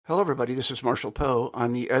Hello, everybody. This is Marshall Poe.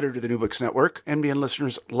 I'm the editor of the New Books Network. NBN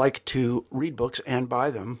listeners like to read books and buy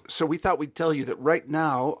them. So we thought we'd tell you that right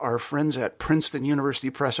now, our friends at Princeton University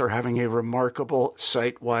Press are having a remarkable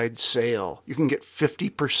site-wide sale. You can get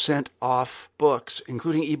 50% off books,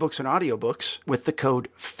 including ebooks and audiobooks, with the code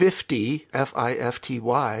 50,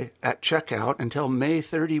 F-I-F-T-Y, at checkout until May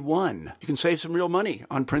 31. You can save some real money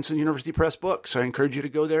on Princeton University Press books. I encourage you to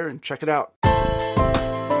go there and check it out.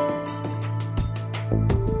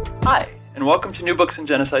 Hi, and welcome to New Books in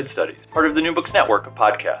Genocide Studies, part of the New Books Network of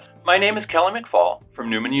podcasts. My name is Kelly McFall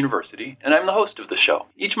from Newman University, and I'm the host of the show.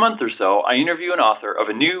 Each month or so, I interview an author of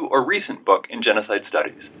a new or recent book in genocide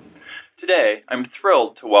studies. Today, I'm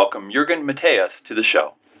thrilled to welcome Jürgen Matthias to the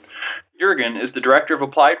show. Jürgen is the Director of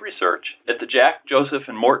Applied Research at the Jack, Joseph,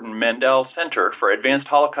 and Morton Mandel Center for Advanced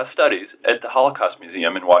Holocaust Studies at the Holocaust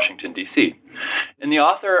Museum in Washington, D.C., and the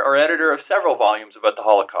author or editor of several volumes about the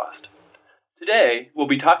Holocaust. Today, we'll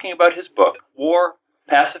be talking about his book, War,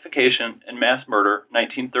 Pacification, and Mass Murder,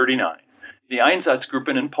 1939, the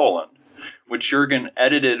Einsatzgruppen in Poland, which Jürgen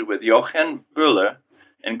edited with Jochen Böhler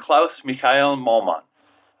and Klaus Michael Mollmann.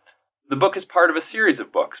 The book is part of a series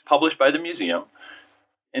of books published by the museum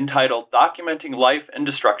entitled Documenting Life and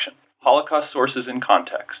Destruction, Holocaust Sources and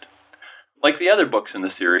Context. Like the other books in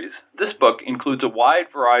the series, this book includes a wide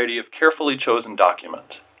variety of carefully chosen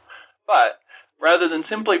documents. But rather than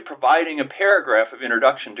simply providing a paragraph of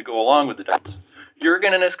introduction to go along with the documents,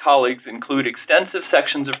 Jürgen and his colleagues include extensive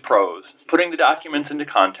sections of prose, putting the documents into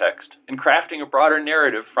context and crafting a broader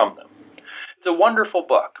narrative from them. It's a wonderful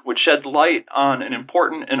book which sheds light on an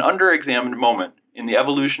important and underexamined moment in the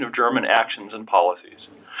evolution of German actions and policies.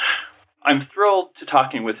 I'm thrilled to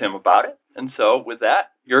talking with him about it, and so with that,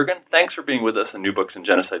 Jürgen, thanks for being with us on New Books in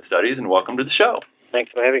Genocide Studies, and welcome to the show.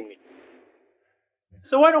 Thanks for having me.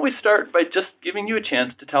 So why don't we start by just giving you a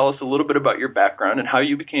chance to tell us a little bit about your background and how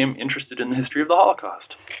you became interested in the history of the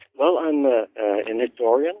Holocaust. Well, I'm an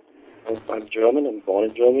historian. I'm German. I'm born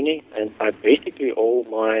in Germany, and I basically owe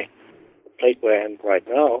my place where I am right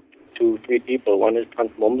now to three people. One is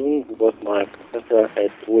Franz Mommsen, who was my professor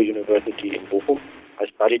at Ruhr University in Bochum. I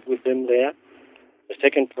studied with him there. The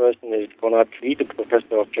second person is Konrad Kviet, a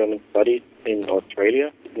professor of German studies in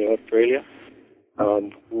Australia,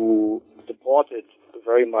 who supported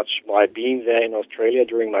very much my being there in Australia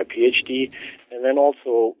during my PhD, and then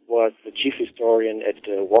also was the chief historian at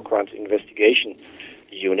the War Crimes Investigation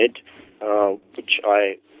Unit, which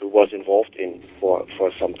I was involved in for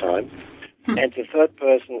some time. And the third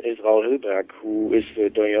person is Raoul Hilberg, who is the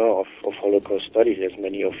doyen of Holocaust studies, as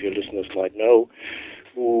many of your listeners might know,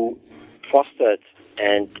 who fostered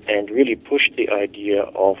and really pushed the idea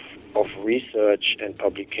of research and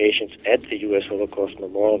publications at the U.S. Holocaust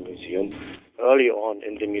Memorial Museum early on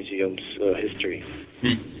in the museum's history.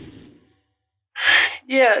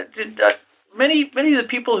 Yeah, many of the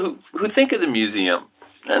people who think of the museum,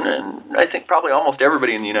 and I think probably almost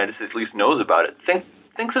everybody in the United States at least knows about it,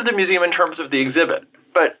 thinks of the museum in terms of the exhibit,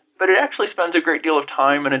 but it actually spends a great deal of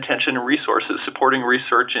time and attention and resources supporting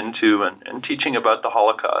research into and teaching about the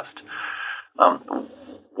Holocaust.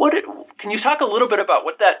 Can you talk a little bit about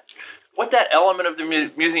what that element of the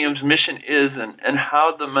museum's mission is and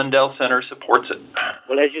how the Mandel Center supports it?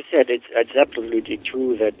 Well, as you said, it's absolutely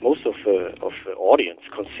true that most of the audience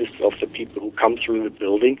consists of the people who come through the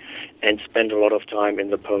building and spend a lot of time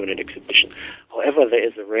in the permanent exhibition. However, there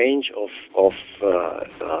is a range of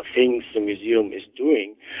things the museum is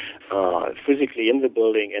doing physically in the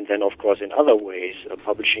building, and then, of course, in other ways,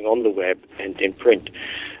 publishing on the web and in print.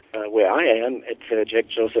 Where I am at the Jack,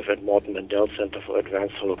 Joseph, and Morton Mandel Center for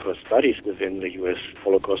Advanced Holocaust Studies within the U.S.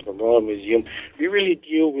 Holocaust Memorial Museum, we really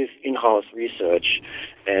deal with in-house research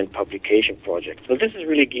and publication projects. So this is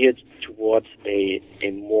really geared towards a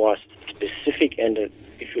more specific and,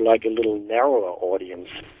 if you like, a little narrower audience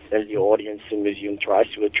than the audience the museum tries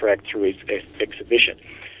to attract through its exhibition.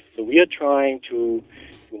 So we are trying to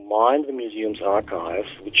mine the museum's archives,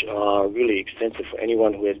 which are really extensive. For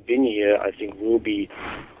anyone who has been here, I think will be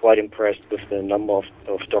quite impressed with the number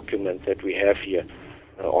of documents that we have here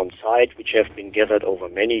on site, which have been gathered over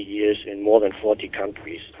many years in more than 40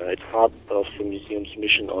 countries. It's part of the museum's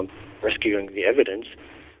mission on rescuing the evidence.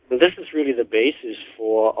 So this is really the basis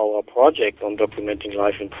for our project on documenting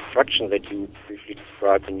life and destruction that you briefly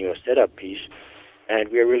described in your setup piece. And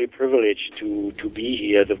we are really privileged to be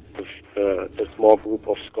here, the small group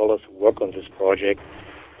of scholars who work on this project,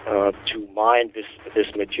 to mine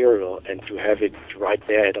this material and to have it right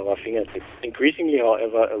there at our fingertips. Increasingly,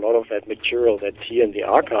 however, a lot of that material that's here in the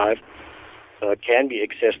archive can be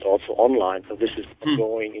accessed also online. So this is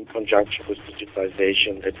going in conjunction with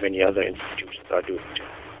digitization that many other institutions are doing too.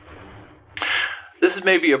 this is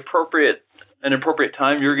maybe an appropriate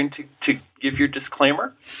time. You're going to give your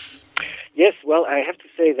disclaimer. Yes, well, I have to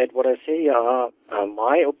say that what I say are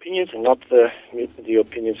my opinions and not the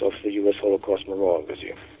opinions of the U.S. Holocaust Memorial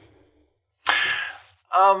Museum.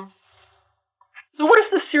 So what is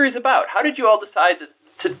this series about? How did you all decide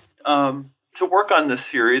to work on this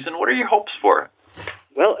series, and what are your hopes for it?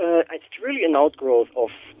 Well, it's really an outgrowth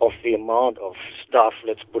of the amount of stuff,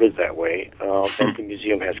 let's put it that way, that the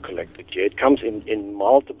museum has collected here. It comes in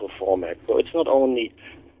multiple formats. So it's not only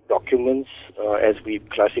documents, as we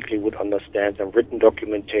classically would understand them, written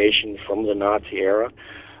documentation from the Nazi era.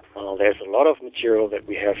 There's a lot of material that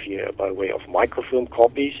we have here by way of microfilm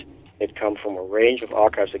copies that come from a range of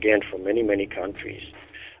archives, again, from many, many countries.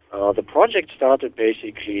 The project started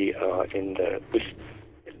basically with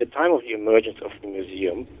the time of the emergence of the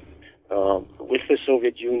museum, with the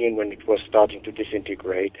Soviet Union when it was starting to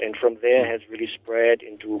disintegrate, and from there has really spread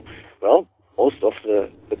into, well, most of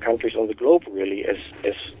the countries on the globe, really,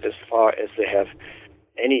 as far as they have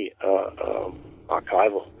any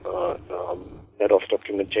archival set of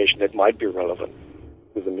documentation that might be relevant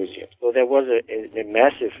to the museum. So there was a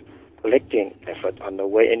massive collecting effort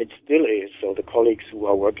underway, and it still is. So the colleagues who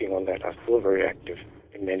are working on that are still very active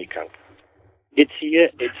in many countries. It's here,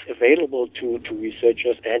 it's available to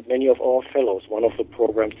researchers and many of our fellows. One of the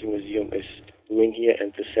programs the museum is doing here,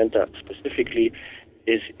 and the center specifically,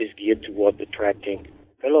 is geared toward attracting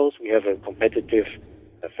fellows. We have a competitive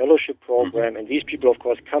fellowship program, and these people, of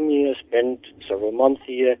course, come here, spend several months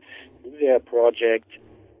here, do their project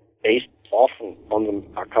based often on the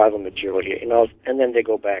archival material here in-house, and then they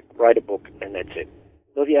go back, write a book, and that's it.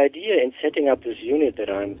 So the idea in setting up this unit that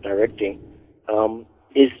I'm directing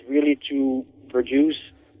is really to produce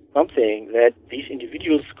something that these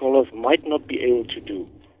individual scholars might not be able to do,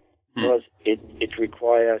 because it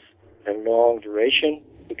requires a long duration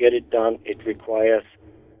to get it done. It requires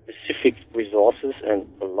specific resources, and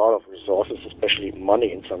a lot of resources, especially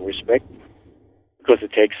money in some respect, because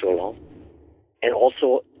it takes so long. And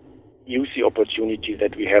also use the opportunity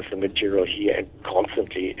that we have the material here, and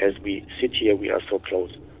constantly, as we sit here, we are so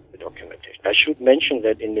close to the documentation. I should mention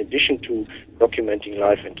that in addition to documenting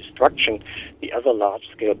life and destruction, the other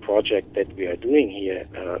large-scale project that we are doing here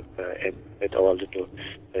at our little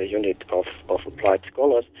unit of applied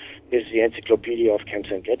scholars is the Encyclopedia of Camps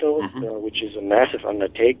and Ghettos, which is a massive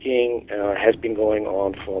undertaking, has been going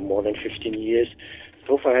on for more than 15 years.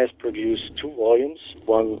 So far has produced 2 volumes,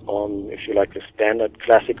 one on, if you like, the standard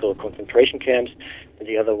classical concentration camps, and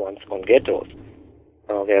the other one's on ghettos.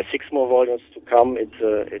 There are 6 more volumes to come.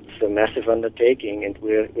 It's a massive undertaking, and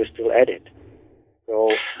we're still at it.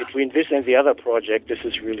 So between this and the other project, this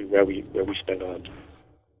is really where we spend our time.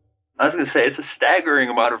 I was going to say, it's a staggering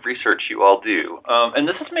amount of research you all do. And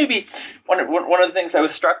this is maybe one of the things I was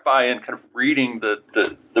struck by in kind of reading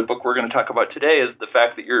the book we're going to talk about today, is the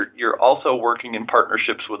fact that you're also working in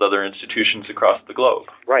partnerships with other institutions across the globe.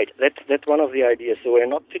 Right. That's one of the ideas. So we're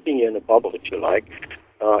not sitting here in a bubble, if you like,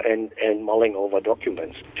 and mulling over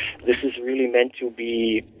documents. This is really meant to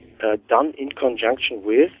be done in conjunction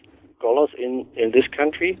with scholars in this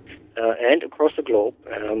country and across the globe.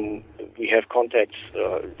 We have contacts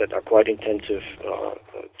that are quite intensive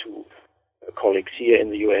to colleagues here in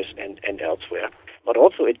the U.S. and elsewhere. But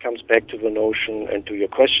also it comes back to the notion and to your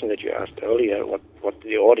question that you asked earlier, what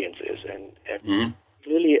the audience is. And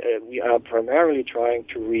clearly we are primarily trying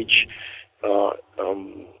to reach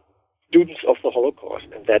students of the Holocaust,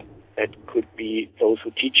 and that could be those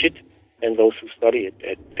who teach it and those who study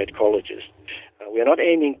it at colleges. We are not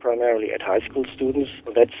aiming primarily at high school students.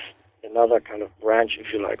 That's another kind of branch, if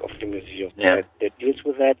you like, of the museum that deals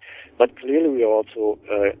with that. But clearly we also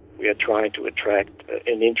we are trying to attract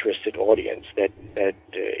an interested audience that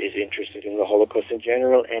is interested in the Holocaust in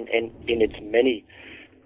general and in its many